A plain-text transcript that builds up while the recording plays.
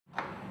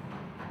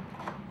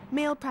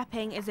Meal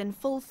prepping is in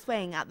full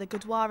swing at the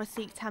Gurdwara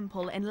Sikh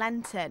temple in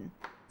Lenton.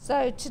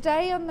 So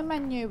today on the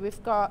menu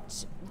we've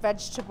got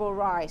vegetable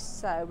rice.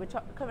 So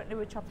currently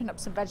we're chopping up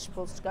some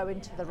vegetables to go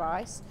into the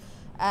rice.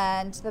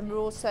 And then we've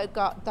also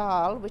got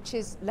dal, which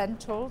is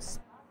lentils.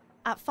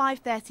 At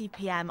 5:30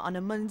 p.m. on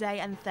a Monday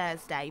and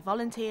Thursday,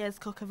 volunteers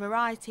cook a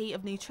variety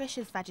of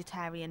nutritious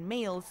vegetarian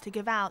meals to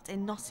give out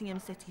in Nottingham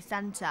city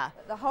centre.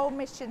 The whole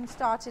mission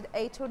started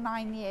 8 or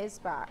 9 years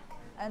back,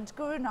 and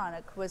Guru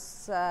Nanak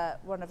was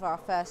one of our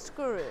first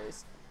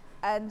gurus.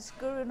 And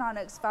Guru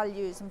Nanak's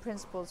values and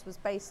principles was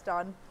based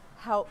on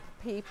help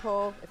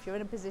people, if you're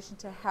in a position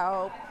to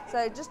help.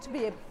 So just to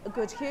be a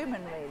good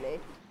human, really.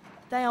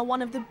 They are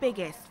one of the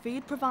biggest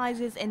food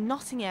providers in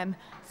Nottingham,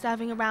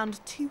 serving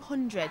around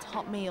 200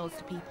 hot meals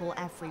to people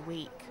every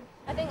week.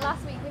 I think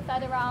last week we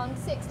fed around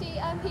 60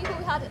 people.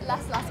 We had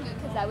less last week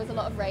because there was a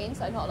lot of rain,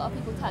 so not a lot of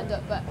people turned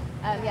up. But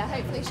yeah,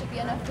 hopefully it should be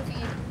enough to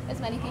feed as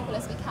many people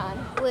as we can.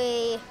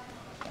 We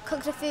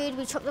cook the food,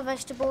 we chop the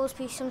vegetables,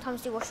 we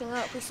sometimes do washing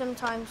up, we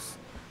sometimes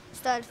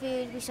stir the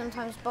food, we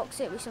sometimes box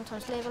it, we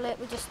sometimes label it,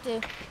 we just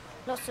do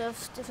lots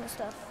of different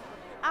stuff.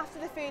 After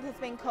the food has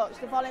been cooked,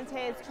 the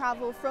volunteers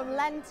travel from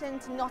Lenton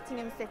to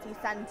Nottingham city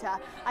centre,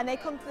 and they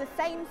come to the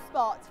same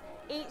spot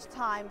each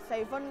time,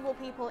 so vulnerable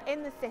people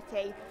in the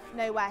city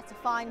know where to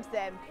find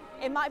them.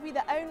 It might be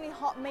the only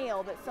hot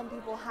meal that some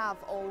people have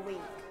all week.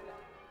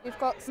 We've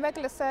got some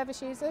regular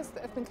service users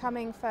that have been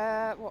coming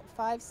for,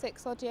 5,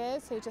 6 odd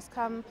years, who just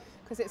come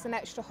because it's an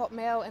extra hot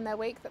meal in their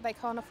week that they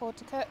can't afford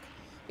to cook.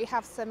 We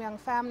have some young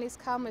families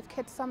come with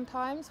kids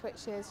sometimes,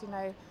 which is,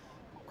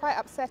 quite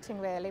upsetting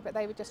really, but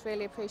they would just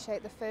really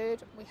appreciate the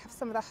food. We have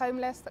some of the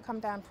homeless that come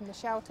down from the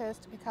shelters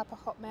to pick up a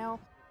hot meal.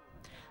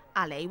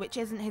 Ali, which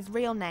isn't his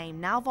real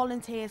name, now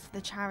volunteers for the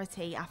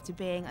charity after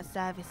being a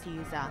service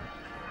user.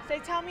 So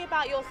tell me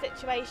about your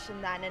situation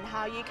then and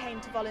how you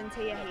came to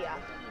volunteer here.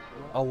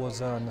 I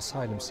was an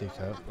asylum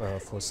seeker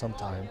for some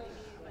time,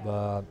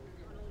 but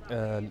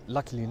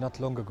luckily not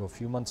long ago, a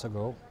few months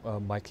ago,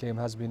 my claim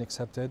has been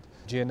accepted.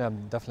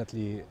 G&M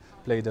definitely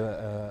played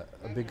a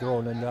big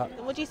role in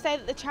that. Would you say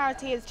that the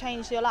charity has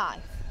changed your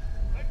life?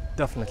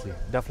 Definitely,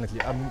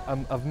 definitely.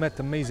 I've met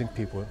amazing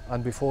people,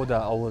 and before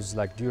that I was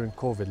during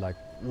COVID,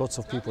 lots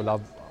of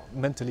people,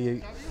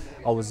 mentally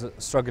I was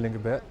struggling a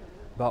bit,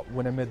 but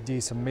when I met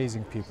these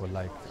amazing people,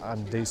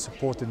 and they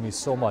supported me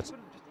so much.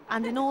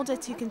 And in order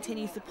to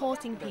continue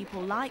supporting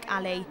people like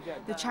Ali,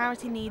 the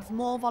charity needs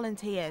more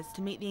volunteers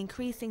to meet the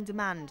increasing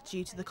demand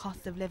due to the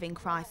cost of living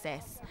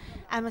crisis.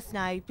 Emma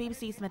Snow,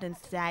 BBC East Midlands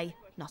Today,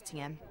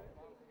 Nottingham.